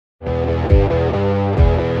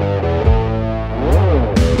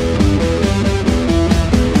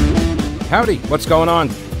Howdy, what's going on?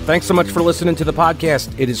 Thanks so much for listening to the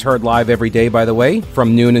podcast. It is heard live every day, by the way,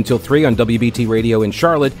 from noon until 3 on WBT Radio in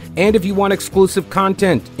Charlotte. And if you want exclusive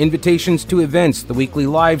content, invitations to events, the weekly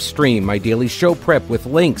live stream, my daily show prep with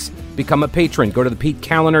links, become a patron. Go to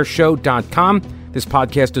thepetekallinershow.com. This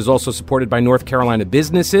podcast is also supported by North Carolina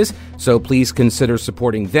businesses, so please consider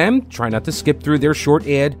supporting them. Try not to skip through their short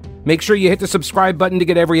ad. Make sure you hit the subscribe button to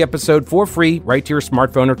get every episode for free right to your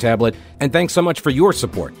smartphone or tablet. And thanks so much for your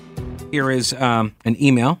support. Here is an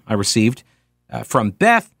email I received from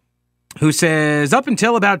Beth, who says, up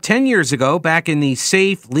until about 10 years ago, back in the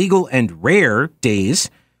safe, legal, and rare days,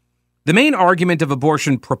 the main argument of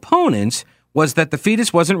abortion proponents was that the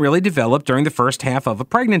fetus wasn't really developed during the first half of a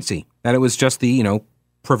pregnancy, that it was just the,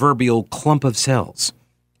 proverbial clump of cells.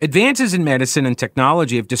 Advances in medicine and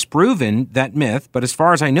technology have disproven that myth, but as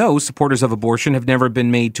far as I know, supporters of abortion have never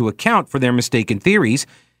been made to account for their mistaken theories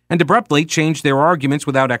and abruptly changed their arguments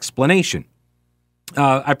without explanation.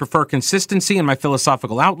 I prefer consistency in my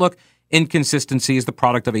philosophical outlook. Inconsistency is the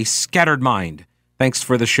product of a scattered mind. Thanks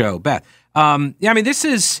for the show, Beth. There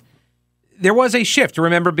was a shift,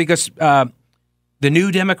 remember, because the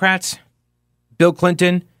New Democrats, Bill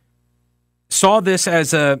Clinton, saw this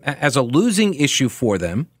as a losing issue for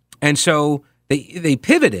them, and so they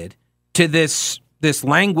pivoted to this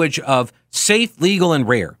language of safe, legal, and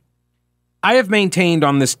rare. I have maintained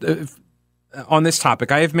on this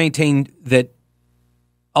topic, I have maintained that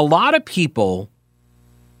a lot of people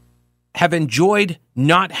have enjoyed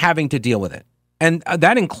not having to deal with it. And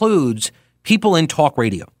that includes people in talk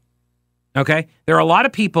radio. Okay? There are a lot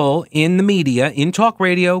of people in the media, in talk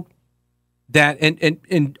radio, that,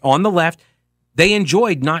 and on the left, they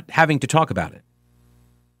enjoyed not having to talk about it.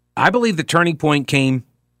 I believe the turning point came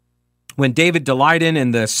when David Daleiden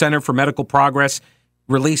and the Center for Medical Progress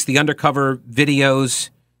released the undercover videos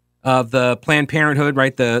of the Planned Parenthood,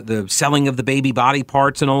 right? The selling of the baby body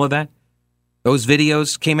parts and all of that. Those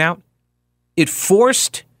videos came out. It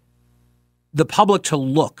forced the public to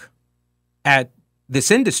look at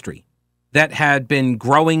this industry that had been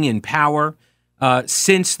growing in power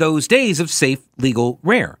since those days of safe, legal,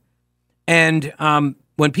 rare. And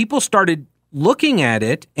when people started looking at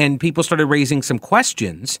it and people started raising some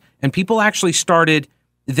questions and people actually started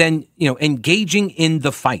then, engaging in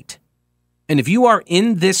the fight. And if you are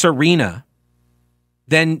in this arena,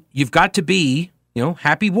 then you've got to be,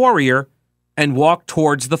 happy warrior and walk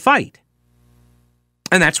towards the fight.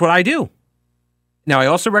 And that's what I do. Now, I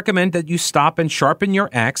also recommend that you stop and sharpen your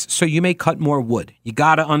axe so you may cut more wood. You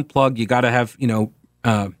got to unplug. You got to have, you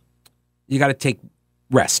got to take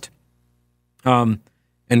rest and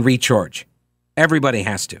recharge. Everybody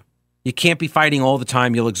has to. You can't be fighting all the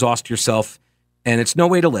time. You'll exhaust yourself. And it's no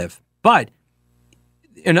way to live. But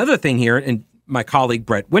another thing here, and my colleague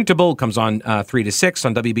Brett Winterbull comes on 3 to 6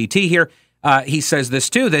 on WBT here. He says this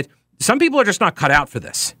too, that some people are just not cut out for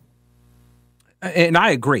this. And I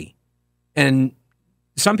agree. And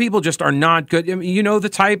some people just are not good. I mean, the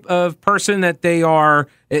type of person that they are,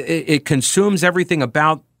 it consumes everything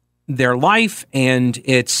about their life. And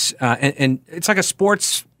it's like a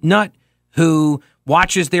sports nut who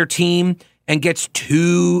watches their team and gets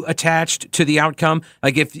too attached to the outcome.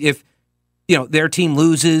 Like if their team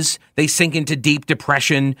loses, they sink into deep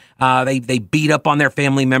depression. They beat up on their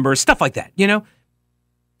family members, stuff like that.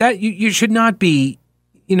 That you should not be.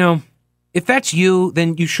 If that's you,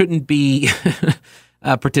 then you shouldn't be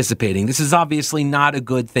participating. This is obviously not a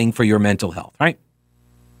good thing for your mental health, right?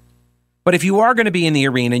 But if you are going to be in the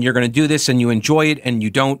arena and you're going to do this and you enjoy it and you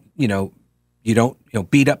don't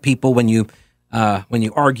beat up people when you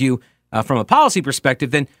argue. From a policy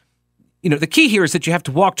perspective, then, the key here is that you have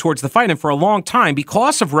to walk towards the fight. And for a long time,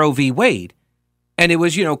 because of Roe v. Wade, and it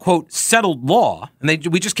was, quote, settled law, and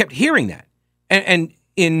we just kept hearing that. And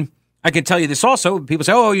I can tell you this also, people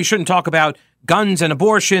say, oh, you shouldn't talk about guns and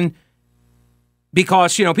abortion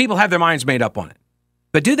because, people have their minds made up on it.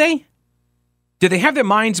 But do they? Do they have their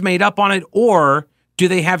minds made up on it, or do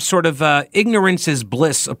they have sort of ignorance is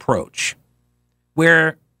bliss approach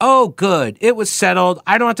where, oh, good, it was settled,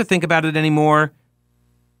 I don't have to think about it anymore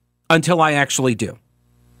until I actually do.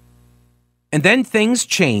 And then things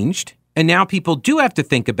changed, and now people do have to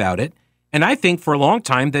think about it. And I think for a long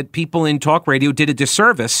time that people in talk radio did a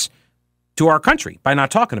disservice to our country by not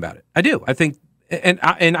talking about it. I do. I think, and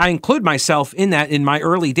I include myself in that. In my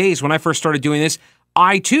early days when I first started doing this,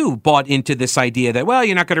 I too bought into this idea that, well,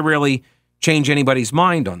 you're not going to really change anybody's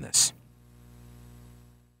mind on this.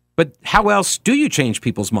 But how else do you change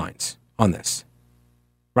people's minds on this?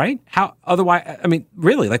 Right? How otherwise, I mean,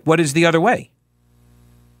 really, like, what is the other way?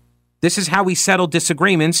 This is how we settle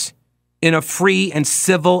disagreements in a free and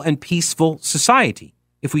civil and peaceful society.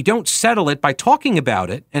 if we don't settle it by talking about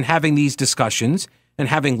it and having these discussions and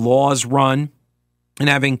having laws run and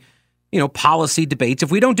having, policy debates,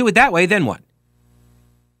 if we don't do it that way, then what?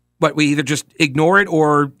 What, we either just ignore it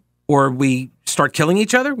or we start killing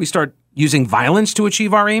each other? We start using violence to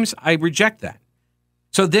achieve our aims? I reject that.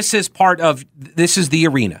 So this is the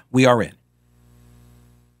arena we are in.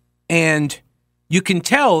 And you can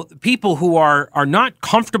tell people who are not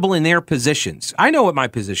comfortable in their positions. I know what my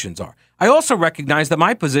positions are. I also recognize that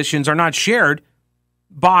my positions are not shared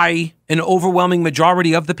by an overwhelming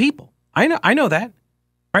majority of the people. I know that,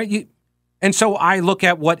 right? And so I look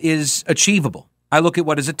at what is achievable. I look at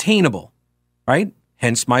what is attainable, right?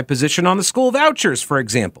 Hence my position on the school vouchers, for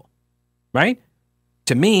example, right?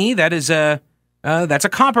 To me, that's a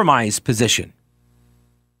compromise position.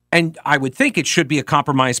 And I would think it should be a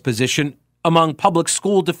compromise position among public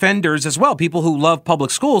school defenders as well, people who love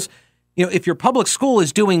public schools. If your public school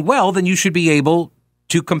is doing well, then you should be able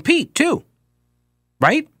to compete too,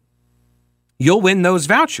 right? You'll win those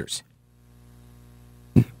vouchers.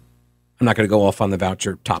 I'm not going to go off on the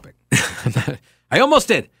voucher topic. I almost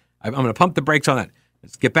did. I'm going to pump the brakes on that.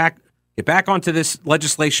 Let's get back onto this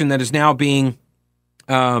legislation that is now being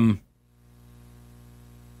okay,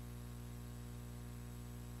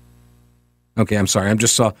 I'm sorry. I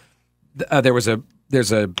just saw there's a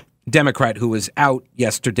Democrat who was out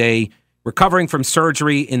yesterday recovering from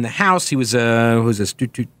surgery in the House. He was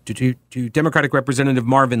Democratic Representative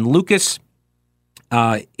Marvin Lucas.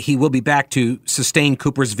 He will be back to sustain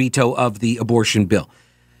Cooper's veto of the abortion bill.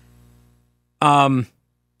 And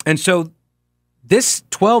so this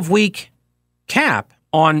 12-week cap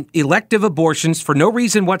on elective abortions for no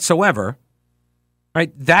reason whatsoever,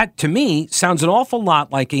 right? That to me sounds an awful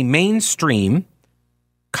lot like a mainstream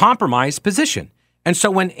compromise position. And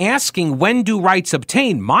so when asking when do rights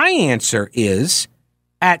obtain, my answer is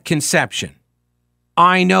at conception.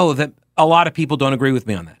 I know that a lot of people don't agree with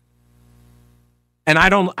me on that. And I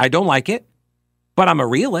don't like it, but I'm a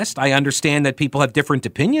realist. I understand that people have different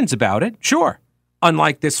opinions about it. Sure.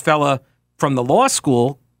 Unlike this fella from the law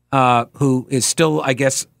school, who is still, I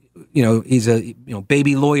guess, he's a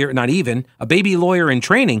baby lawyer, not even a baby lawyer in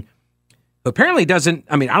training. Apparently doesn't.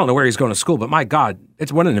 I don't know where he's going to school, but my God,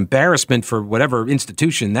 it's what an embarrassment for whatever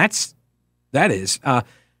institution that is.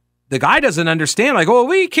 The guy doesn't understand. Like,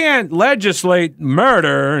 we can't legislate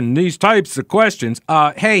murder and these types of questions.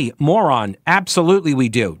 Hey, moron! Absolutely, we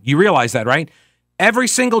do. You realize that, right? Every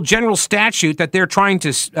single general statute that they're trying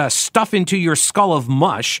to stuff into your skull of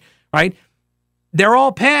mush, right? They're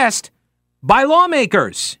all passed by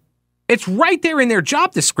lawmakers. It's right there in their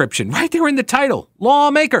job description, right there in the title.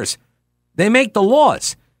 Lawmakers. They make the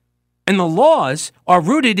laws. And the laws are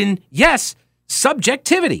rooted in, yes,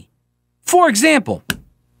 subjectivity. For example,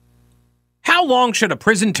 how long should a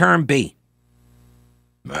prison term be?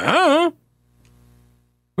 We're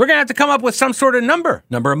going to have to come up with some sort of number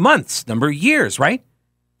of months, number of years, right?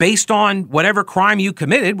 Based on whatever crime you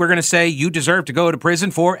committed, we're going to say you deserve to go to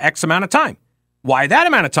prison for X amount of time. Why that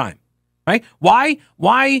amount of time, right? Why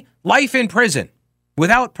life in prison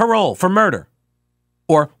without parole for murder?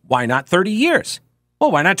 Or why not 30 years?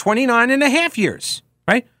 Well, why not 29 and a half years,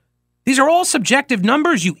 right? These are all subjective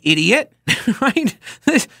numbers, you idiot, right?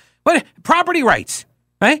 What property rights,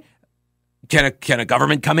 right? Can a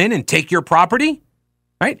government come in and take your property,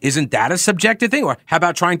 right? Isn't that a subjective thing? Or how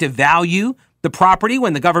about trying to value the property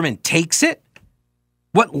when the government takes it?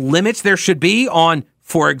 What limits there should be on,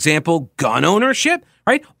 for example, gun ownership,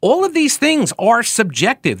 right? All of these things are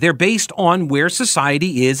subjective. They're based on where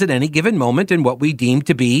society is at any given moment and what we deem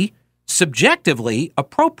to be subjectively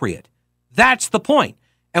appropriate. That's the point.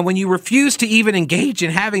 And when you refuse to even engage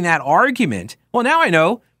in having that argument, well, now I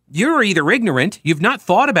know you're either ignorant, you've not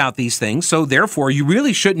thought about these things, so therefore you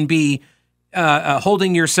really shouldn't be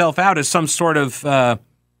holding yourself out as some sort of,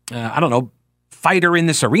 fighter in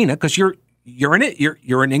this arena because you're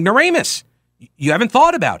an ignoramus. You haven't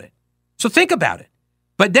thought about it. So think about it.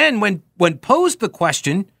 But then when posed the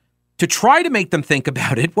question to try to make them think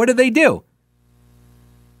about it, what do?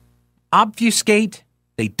 Obfuscate.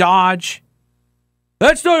 They dodge.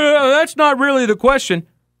 That's not really the question.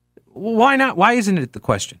 Why not? Why isn't it the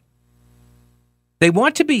question? They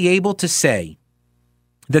want to be able to say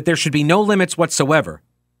that there should be no limits whatsoever,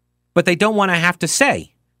 but they don't want to have to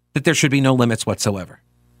say that there should be no limits whatsoever.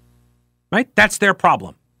 Right? That's their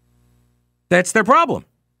problem. That's their problem.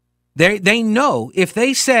 They know if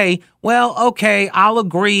they say, well, okay, I'll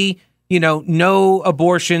agree, no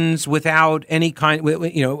abortions without any kind,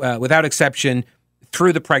 without exception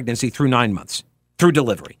through the pregnancy, through 9 months, through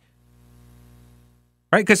delivery.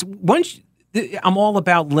 Right? Because I'm all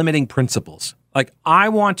about limiting principles. Like, I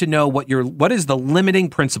want to know what is the limiting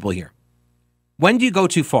principle here? When do you go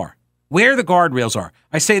too far? Where the guardrails are?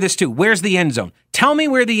 I say this too. Where's the end zone? Tell me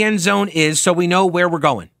where the end zone is so we know where we're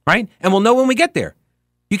going, right? And we'll know when we get there.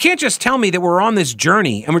 You can't just tell me that we're on this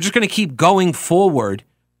journey and we're just going to keep going forward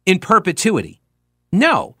in perpetuity.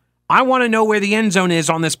 No, I want to know where the end zone is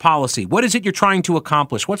on this policy. What is it you're trying to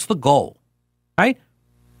accomplish? What's the goal, right?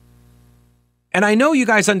 And I know you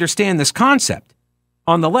guys understand this concept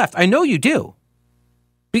on the left. I know you do,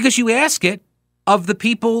 because you ask it of the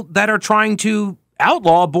people that are trying to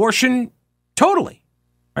outlaw abortion totally,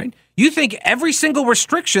 right? You think every single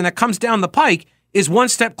restriction that comes down the pike is one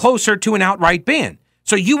step closer to an outright ban.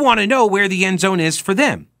 So you want to know where the end zone is for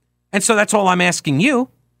them. And so that's all I'm asking you,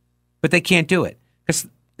 but they can't do it because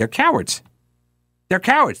they're cowards. They're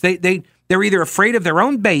cowards. They're either afraid of their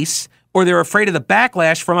own base or they're afraid of the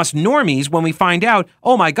backlash from us normies when we find out,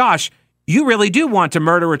 oh my gosh, you really do want to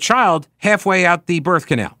murder a child halfway out the birth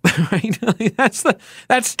canal, right? That's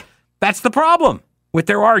the problem with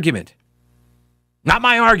their argument. Not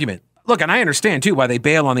my argument. Look, and I understand too why they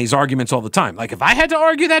bail on these arguments all the time. Like, if I had to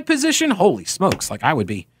argue that position, holy smokes, like I would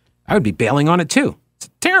be bailing on it too. It's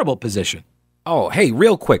a terrible position. Oh, hey,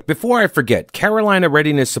 real quick, before I forget, Carolina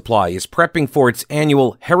Readiness Supply is prepping for its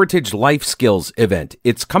annual Heritage Life Skills event.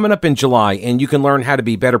 It's coming up in July, and you can learn how to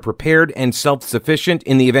be better prepared and self-sufficient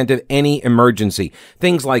in the event of any emergency.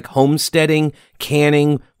 Things like homesteading,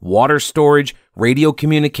 canning, water storage, radio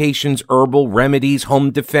communications, herbal remedies, home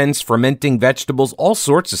defense, fermenting vegetables, all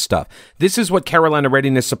sorts of stuff. This is what Carolina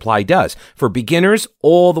Readiness Supply does. For beginners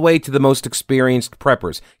all the way to the most experienced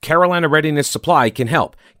preppers, Carolina Readiness Supply can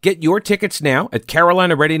help. Get your tickets now at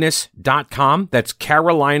carolinareadiness.com. That's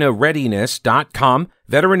carolinareadiness.com.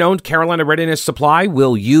 Veteran-owned Carolina Readiness Supply.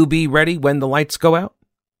 Will you be ready when the lights go out?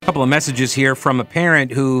 A couple of messages here from a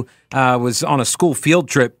parent who was on a school field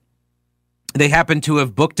trip. They happened to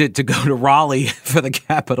have booked it to go to Raleigh for the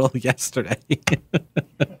Capitol yesterday.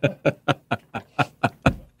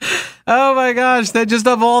 Oh my gosh, that just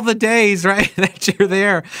of all the days, right, that you're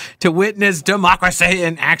there to witness democracy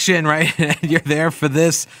in action, right? You're there for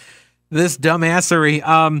this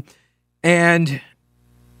dumbassery. And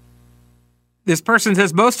this person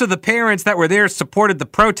says most of the parents that were there supported the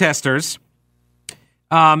protesters,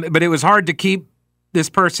 but it was hard to keep, this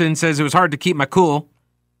person says it was hard to keep my cool.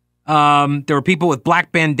 There were people with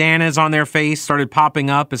black bandanas on their face started popping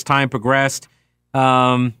up as time progressed.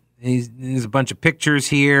 There's a bunch of pictures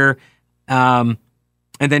here. And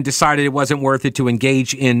then decided it wasn't worth it to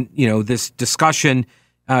engage in, this discussion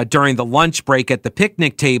during the lunch break at the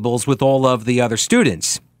picnic tables with all of the other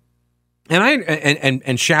students. And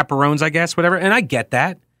and chaperones, I guess, whatever. And I get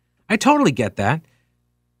that. I totally get that.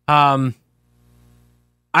 I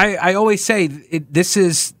always say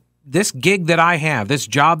this gig that I have, this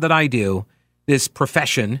job that I do, this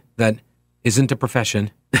profession that isn't a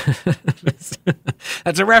profession.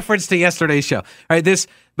 That's a reference to yesterday's show, right? This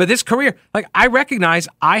career, like, I recognize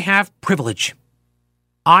I have privilege.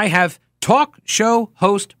 I have talk show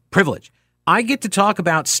host privilege. I get to talk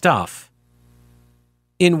about stuff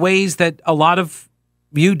in ways that a lot of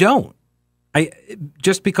you don't.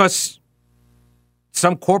 Just because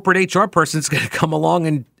some corporate HR person is going to come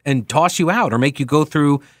along and toss you out or make you go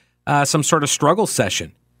through some sort of struggle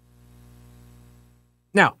session.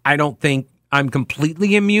 Now, I don't think I'm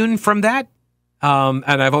completely immune from that. And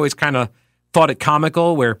I've always kind of thought it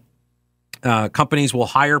comical where companies will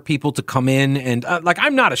hire people to come in and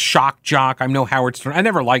I'm not a shock jock. I'm no Howard Stern. I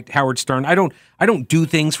never liked Howard Stern. I don't do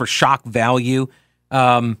things for shock value.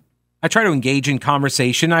 I try to engage in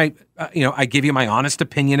conversation. I give you my honest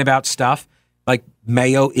opinion about stuff. Like,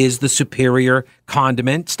 mayo is the superior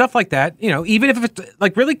condiment, stuff like that. Even if it's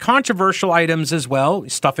like really controversial items as well,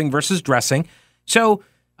 stuffing versus dressing. So,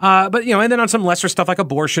 and then on some lesser stuff like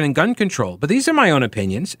abortion and gun control. But these are my own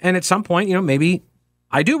opinions. And at some point, maybe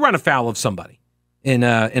I do run afoul of somebody in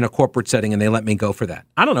a corporate setting and they let me go for that.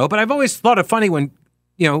 I don't know. But I've always thought it funny when,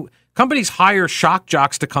 companies hire shock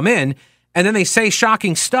jocks to come in and then they say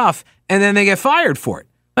shocking stuff and then they get fired for it.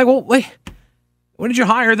 Like, well, wait, what did you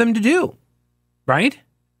hire them to do? Right?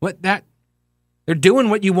 They're doing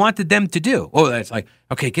what you wanted them to do. Oh, that's like,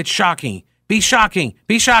 okay, get shocking. Be shocking.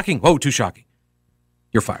 Be shocking. Oh, too shocking.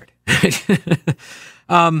 You're fired.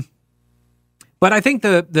 But I think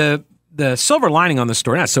the silver lining on the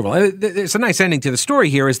story, not silver, it's a nice ending to the story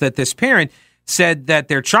here, is that this parent said that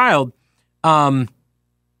their child,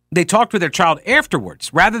 they talked with their child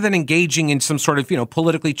afterwards, rather than engaging in some sort of,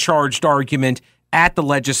 politically charged argument at the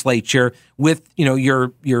legislature with,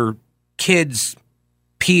 your kids'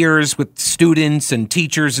 peers, with students and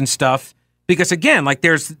teachers and stuff. Because again, like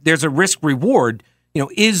there's a risk reward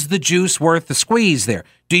is the juice worth the squeeze there?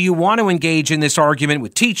 Do you want to engage in this argument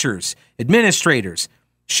with teachers, administrators,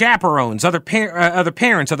 chaperones, other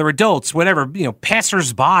parents, other adults, whatever,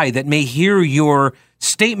 passersby that may hear your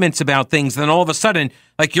statements about things, then all of a sudden,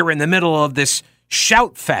 like you're in the middle of this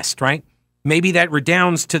shout fest, right? Maybe that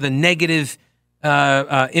redounds to the negative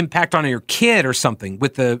impact on your kid or something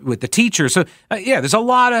with the teacher. So there's a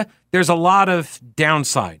lot of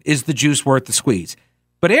downside. Is the juice worth the squeeze?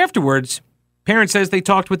 But afterwards, parent says they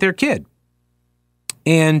talked with their kid,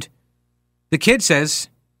 and the kid says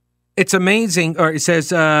it's amazing, or it says,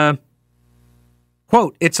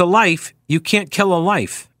 quote, "It's a life. You can't kill a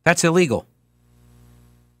life. That's illegal."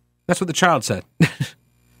 That's what the child said. It's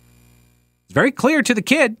very clear to the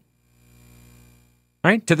kid.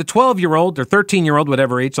 Right? To the 12-year-old or 13-year-old,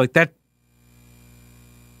 whatever age, like that.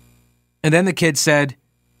 And then the kid said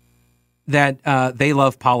that they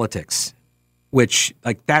love politics, which,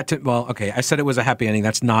 like that, I said it was a happy ending.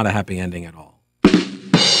 That's not a happy ending at all. Okay,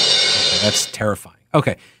 that's terrifying.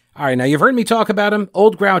 Okay. All right, now you've heard me talk about them.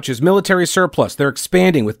 Old Grouch's military surplus. They're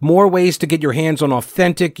expanding with more ways to get your hands on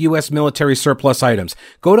authentic U.S. military surplus items.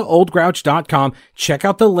 Go to oldgrouch.com. Check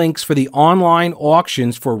out the links for the online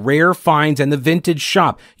auctions for rare finds and the vintage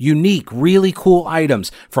shop. Unique, really cool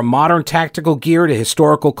items. From modern tactical gear to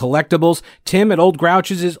historical collectibles, Tim at Old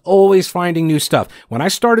Grouch's is always finding new stuff. When I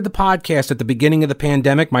started the podcast at the beginning of the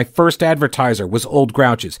pandemic, my first advertiser was Old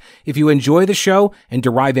Grouch's. If you enjoy the show and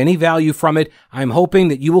derive any value from it, I'm hoping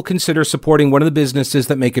that you will consider supporting one of the businesses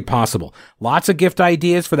that make it possible. Lots of gift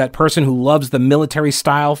ideas for that person who loves the military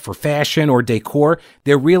style for fashion or decor.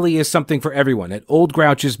 There really is something for everyone at Old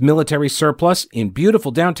Grouch's Military Surplus in beautiful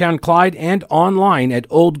downtown Clyde and online at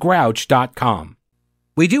oldgrouch.com.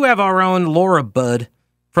 We do have our own Laura Budd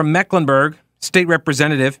from Mecklenburg, state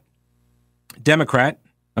representative, Democrat.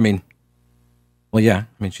 She's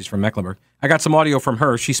from Mecklenburg. I got some audio from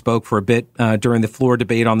her. She spoke for a bit during the floor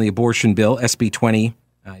debate on the abortion bill, SB 20,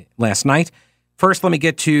 last night. First, let me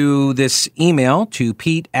get to this email to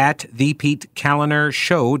Pete at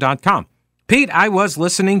thePeteCallender.show.com. Pete, I was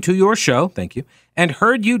listening to your show, thank you, and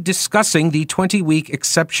heard you discussing the 20-week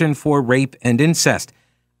exception for rape and incest.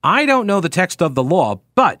 I don't know the text of the law,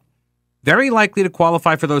 but very likely to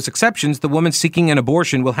qualify for those exceptions, the woman seeking an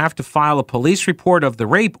abortion will have to file a police report of the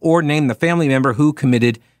rape or name the family member who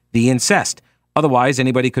committed the incest. Otherwise,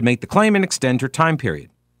 anybody could make the claim and extend her time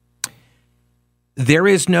period. There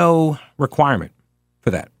is no requirement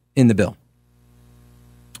for that in the bill.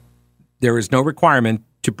 There is no requirement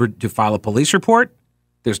to file a police report.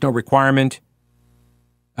 There's no requirement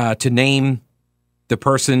to name the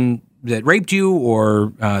person that raped you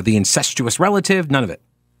or the incestuous relative. None of it.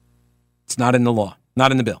 It's not in the law,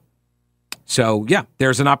 not in the bill. So,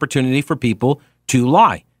 there's an opportunity for people to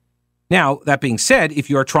lie. Now, that being said, if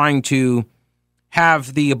you're trying to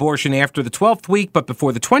have the abortion after the 12th week, but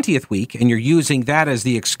before the 20th week, and you're using that as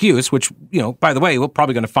the excuse, which, by the way, we're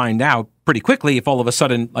probably going to find out pretty quickly if all of a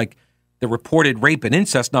sudden, like, the reported rape and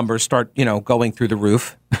incest numbers start, going through the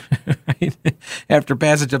roof right? After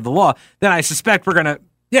passage of the law, then I suspect we're going to,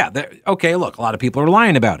 look, a lot of people are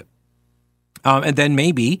lying about it. And then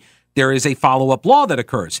maybe there is a follow-up law that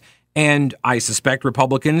occurs. And I suspect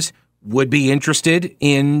Republicans would be interested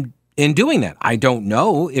in doing that. I don't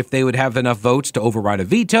know if they would have enough votes to override a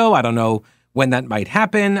veto. I don't know when that might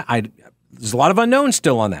happen. There's a lot of unknowns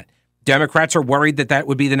still on that. Democrats are worried that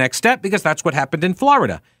would be the next step because that's what happened in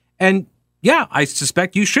Florida. And I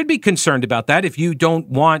suspect you should be concerned about that if you don't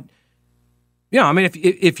want,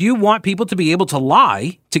 if you want people to be able to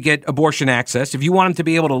lie to get abortion access, if you want them to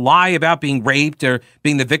be able to lie about being raped or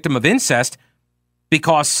being the victim of incest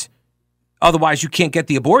because otherwise you can't get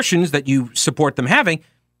the abortions that you support them having,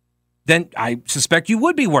 then I suspect you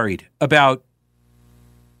would be worried about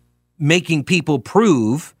making people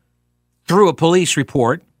prove through a police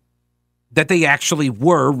report that they actually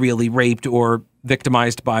were really raped or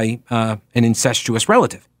victimized by an incestuous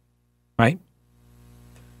relative, right?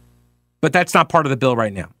 But that's not part of the bill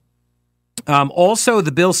right now. Also,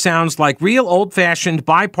 the bill sounds like real old-fashioned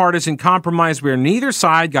bipartisan compromise where neither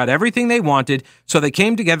side got everything they wanted, so they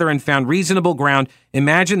came together and found reasonable ground.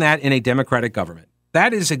 Imagine that in a Democratic government.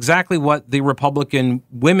 That is exactly what the Republican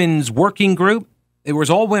Women's Working Group, it was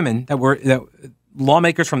all women that were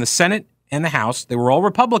lawmakers from the Senate and the House. They were all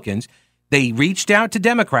Republicans. They reached out to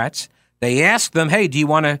Democrats. They asked them, hey, do you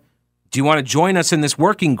want to join us in this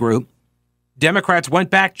working group? Democrats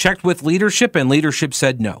went back, checked with leadership, and leadership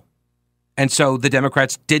said no. And so the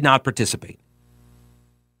Democrats did not participate.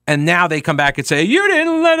 And now they come back and say, you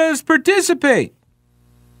didn't let us participate.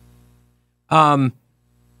 But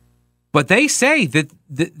they say that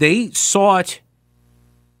they sought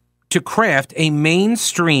to craft a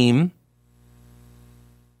mainstream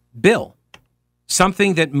bill,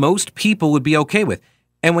 something that most people would be okay with.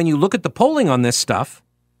 And when you look at the polling on this stuff,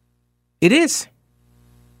 it is.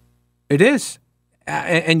 It is.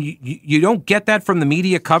 And you don't get that from the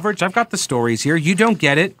media coverage. I've got the stories here. You don't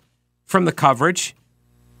get it from the coverage.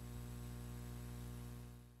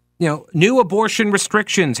 New abortion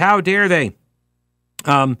restrictions. How dare they?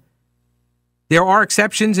 There are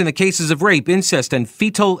exceptions in the cases of rape, incest, and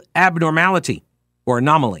fetal abnormality or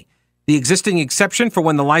anomaly. The existing exception for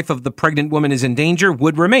when the life of the pregnant woman is in danger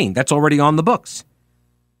would remain. That's already on the books.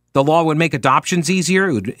 The law would make adoptions easier.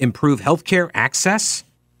 It would improve healthcare access.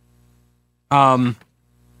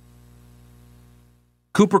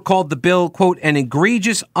 Cooper called the bill, quote, an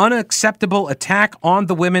egregious, unacceptable attack on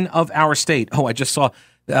the women of our state. Oh, I just saw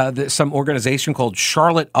some organization called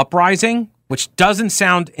Charlotte Uprising, which doesn't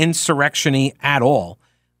sound insurrection-y at all.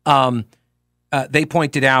 They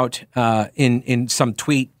pointed out in some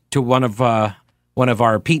tweet to one of our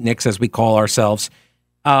Peatniks, as we call ourselves,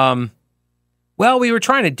 well, we were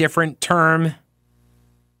trying a different term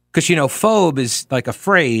because, phobe is like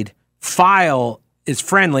afraid, file is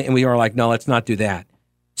friendly, and we were like, no, let's not do that.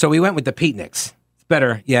 So we went with the Peatniks. It's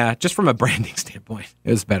better, yeah, just from a branding standpoint, it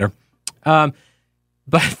was better. But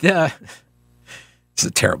it's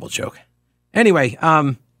a terrible joke. Anyway,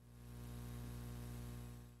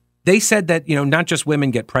 they said that, not just women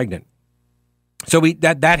get pregnant. So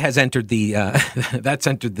that has entered the that's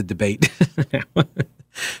entered the debate.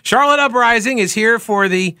 Charlotte Uprising is here for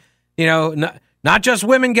the, not just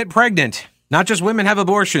women get pregnant, not just women have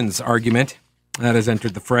abortions argument. That has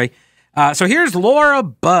entered the fray. So here's Laura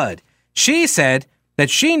Budd. She said that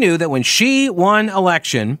she knew that when she won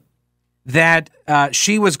election, that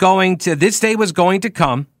this day was going to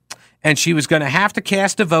come, and she was going to have to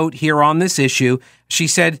cast a vote here on this issue. She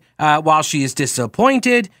said, while she is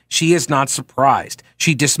disappointed, she is not surprised.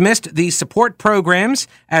 She dismissed these support programs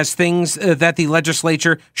as things that the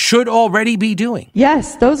legislature should already be doing.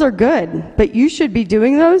 Yes, those are good, but you should be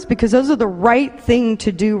doing those because those are the right thing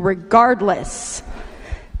to do regardless.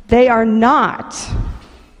 They are not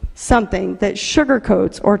something that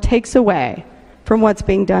sugarcoats or takes away from what's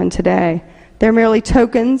being done today. They're merely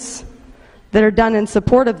tokens that are done in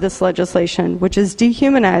support of this legislation, which is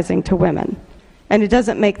dehumanizing to women. And it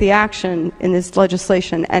doesn't make the action in this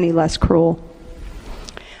legislation any less cruel.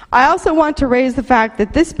 I also want to raise the fact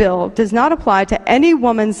that this bill does not apply to any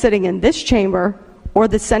woman sitting in this chamber or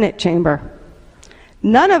the Senate chamber.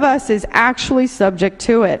 None of us is actually subject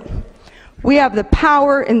to it. We have the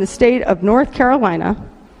power in the state of North Carolina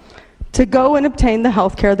to go and obtain the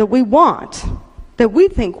health care that we want, that we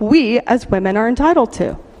think we as women are entitled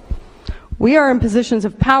to. We are in positions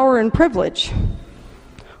of power and privilege.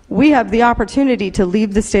 We have the opportunity to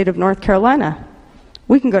leave the state of North Carolina.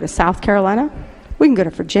 We can go to South Carolina. We can go to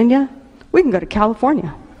Virginia. We can go to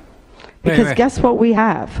California. Because guess what we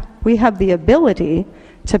have? We have the ability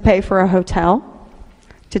to pay for a hotel,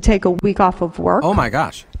 to take a week off of work. Oh, my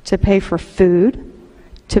gosh. To pay for food,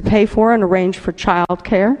 to pay for and arrange for child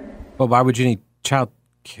care. Well, why would you need child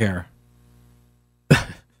care?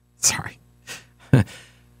 Sorry.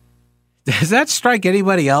 Does that strike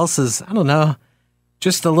anybody else as, I don't know,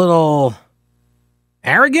 just a little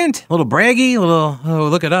arrogant, a little braggy, a little, oh,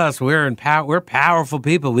 look at us, we're powerful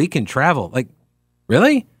people, we can travel. Like,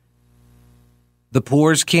 really? The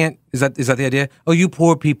poors can't, is that the idea? Oh, you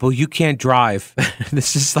poor people, you can't drive.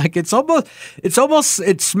 This is like, it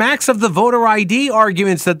smacks of the voter ID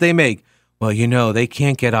arguments that they make. Well, they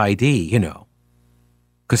can't get ID,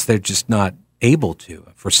 because they're just not able to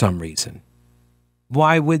for some reason.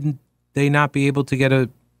 Why wouldn't they not be able to get a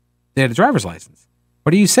driver's license?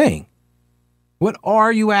 What are you saying? What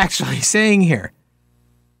are you actually saying here?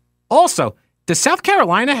 Also, does South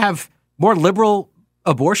Carolina have more liberal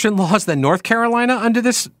abortion laws than North Carolina under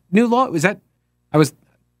this new law? That was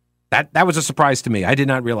a surprise to me. I did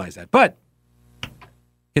not realize that. But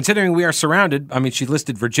considering we are surrounded, she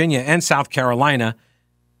listed Virginia and South Carolina.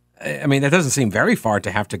 That doesn't seem very far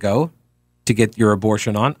to have to go to get your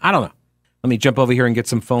abortion on. I don't know. Let me jump over here and get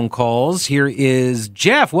some phone calls. Here is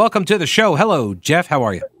Jeff. Welcome to the show. Hello, Jeff. How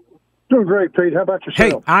are you? Doing great, Pete. How about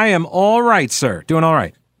yourself? Hey, I am all right, sir. Doing all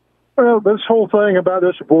right. Well, this whole thing about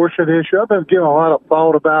this abortion issue, I've been giving a lot of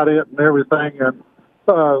thought about it and everything, and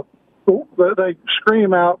they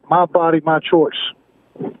scream out, my body, my choice.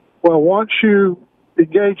 Well, once you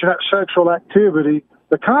engage in that sexual activity,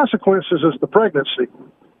 the consequences is the pregnancy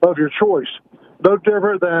of your choice. No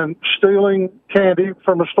different than stealing candy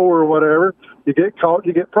from a store or whatever. You get caught,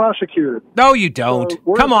 you get prosecuted. No, you don't.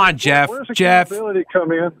 Come on, Jeff. Where's Jeff. accountability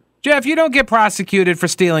come in? Jeff, you don't get prosecuted for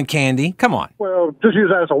stealing candy. Come on. Well, just use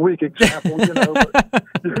that as a weak example,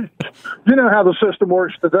 But you know how the system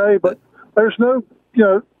works today, but there's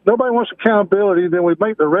nobody wants accountability. Then we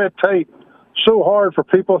make the red tape so hard for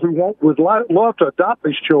people who would love to adopt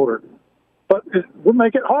these children. But we'll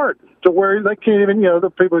make it hard to where they can't even, the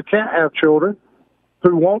people who can't have children,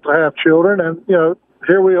 who want to have children. And,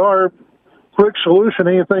 here we are, quick solution.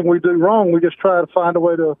 Anything we do wrong, we just try to find a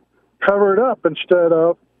way to cover it up instead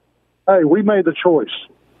of, hey, we made the choice.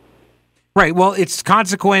 Right. Well, it's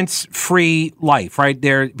consequence-free life, right?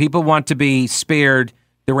 People want to be spared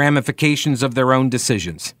the ramifications of their own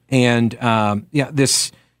decisions. And,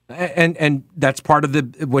 this... And that's part of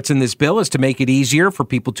what's in this bill is to make it easier for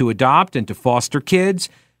people to adopt and to foster kids.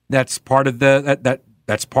 That's part of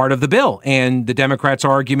that's part of the bill. And the Democrats'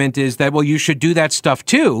 argument is that, well, you should do that stuff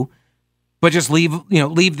too, but just leave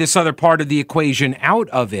this other part of the equation out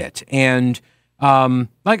of it. And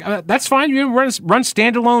that's fine. You run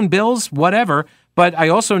standalone bills, whatever. But I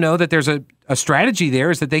also know that there's a strategy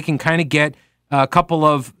there is that they can kind of get a couple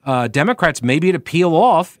of Democrats maybe to peel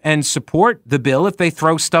off and support the bill if they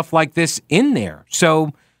throw stuff like this in there.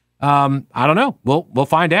 So I don't know. We'll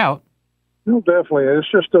find out. No, definitely. It's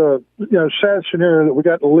just a sad scenario that we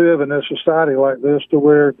got to live in a society like this to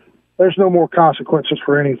where there's no more consequences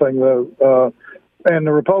for anything, though. And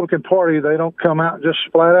the Republican Party, they don't come out and just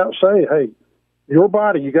flat out say, hey, your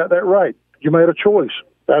body, you got that right. You made a choice.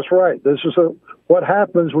 That's right. This is what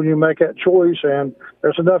happens when you make that choice, and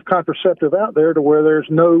there's enough contraceptive out there to where there's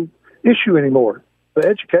no issue anymore. The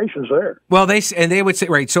education's there. Well, they would say,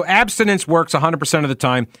 right. So abstinence works 100% of the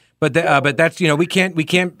time, but that's we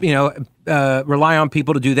can't rely on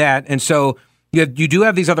people to do that, and so you do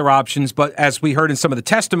have these other options. But as we heard in some of the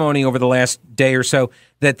testimony over the last day or so,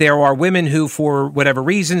 that there are women who, for whatever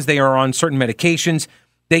reasons, they are on certain medications,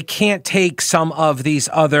 they can't take some of these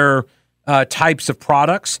other types of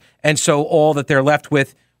products, and so all that they're left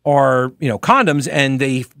with are condoms, and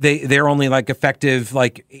they're only like effective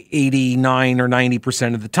like 89 or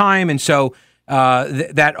 90% of the time, and so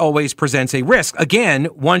that always presents a risk. Again,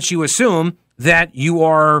 once you assume that you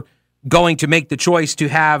are going to make the choice to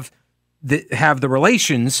have the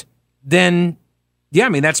relations, then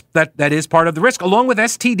that is part of the risk, along with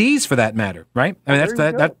STDs for that matter, right? I mean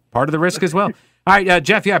that's part of the risk as well. All right,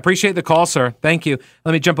 Jeff, I appreciate the call, sir. Thank you.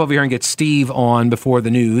 Let me jump over here and get Steve on before the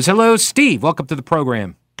news. Hello, Steve. Welcome to the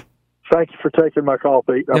program. Thank you for taking my call,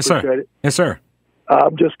 Pete. I appreciate it. Yes, sir.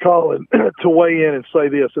 I'm just calling to weigh in and say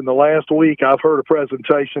this. In the last week, I've heard a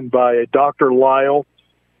presentation by a Dr. Lyle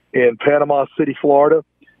in Panama City, Florida.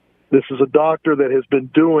 This is a doctor that has been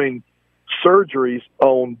doing surgeries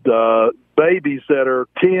on babies that are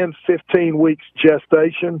 10, 15 weeks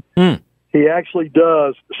gestation. He actually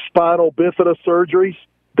does spinal bifida surgeries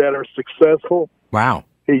that are successful. Wow.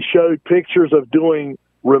 He showed pictures of doing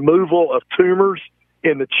removal of tumors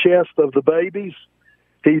in the chest of the babies.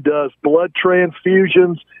 He does blood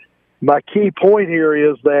transfusions. My key point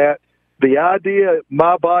here is that the idea,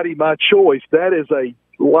 my body, my choice, that is a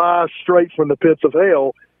lie straight from the pits of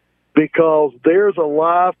hell, because there's a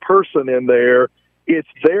live person in there. It's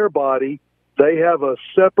their body. They have a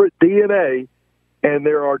separate DNA. And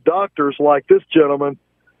there are doctors like this gentleman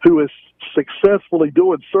who is successfully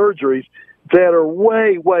doing surgeries that are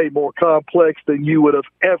way, way more complex than you would have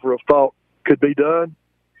ever thought could be done.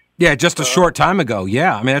 Yeah, just a short time ago.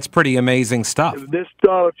 Yeah, I mean, that's pretty amazing stuff. This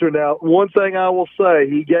doctor, now, one thing I will say,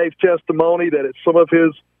 he gave testimony that at some of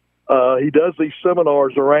his, he does these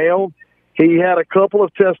seminars around. He had a couple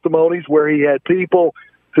of testimonies where he had people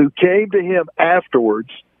who came to him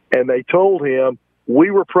afterwards, and they told him,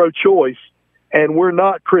 we were pro-choice, and we're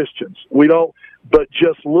not Christians. We don't, but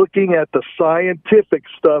just looking at the scientific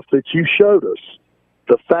stuff that you showed us,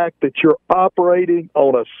 the fact that you're operating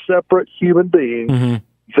on a separate human being,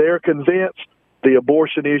 they're convinced the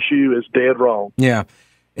abortion issue is dead wrong. Yeah.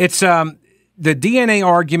 It's the DNA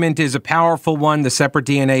argument is a powerful one, the separate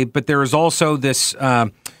DNA, but there is also this,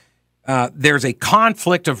 there's a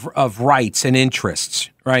conflict of rights and interests,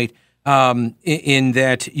 right? In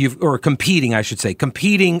that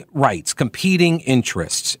competing rights, competing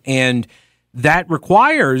interests. And that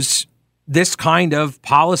requires this kind of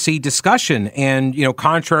policy discussion. And,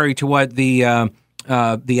 contrary to what the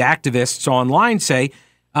activists online say,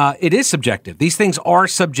 it is subjective. These things are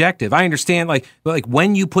subjective. I understand, like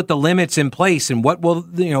when you put the limits in place and what will,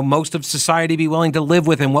 most of society be willing to live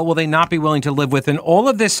with and what will they not be willing to live with. And all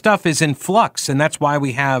of this stuff is in flux. And that's why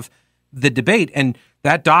we have the debate. And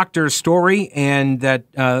that doctor's story and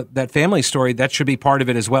that family story, that should be part of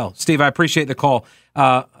it as well. Steve, I appreciate the call.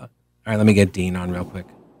 All right, let me get Dean on real quick.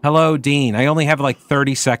 Hello, Dean. I only have like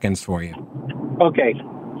 30 seconds for you. Okay.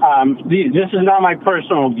 This is not my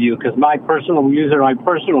personal view, because my personal views are my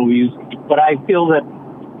personal views, but I feel that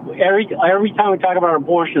every time we talk about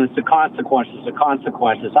abortion, it's the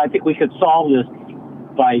consequences. I think we could solve this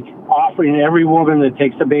by offering every woman that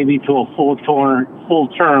takes a baby to a full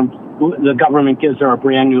term, the government gives her a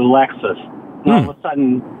brand new Lexus. And all of a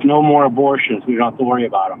sudden, no more abortions. We don't have to worry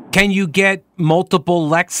about them. Can you get multiple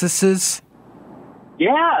Lexuses?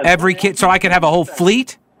 Yeah. Every kid, so I could have a whole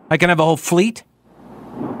fleet? I can have a whole fleet?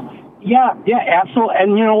 Yeah, absolutely.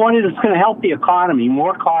 And you know what? It's going to help the economy.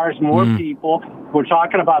 More cars, more people. We're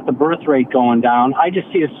talking about the birth rate going down. I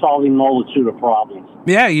just see it solving a multitude of problems.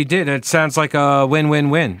 Yeah, you did. It sounds like a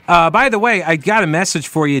win-win-win. By the way, I got a message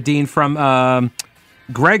for you, Dean, from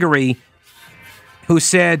Gregory, who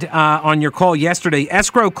said on your call yesterday,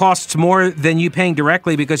 escrow costs more than you paying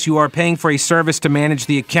directly because you are paying for a service to manage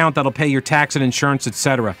the account that'll pay your tax and insurance,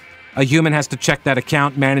 etc. A human has to check that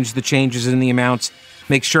account, manage the changes in the amounts,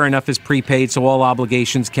 make sure enough is prepaid so all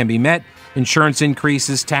obligations can be met. Insurance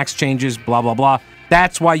increases, tax changes, blah, blah, blah.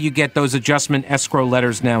 That's why you get those adjustment escrow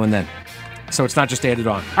letters now and then. So it's not just added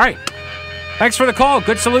on. All right. Thanks for the call.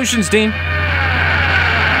 Good solutions, Dean.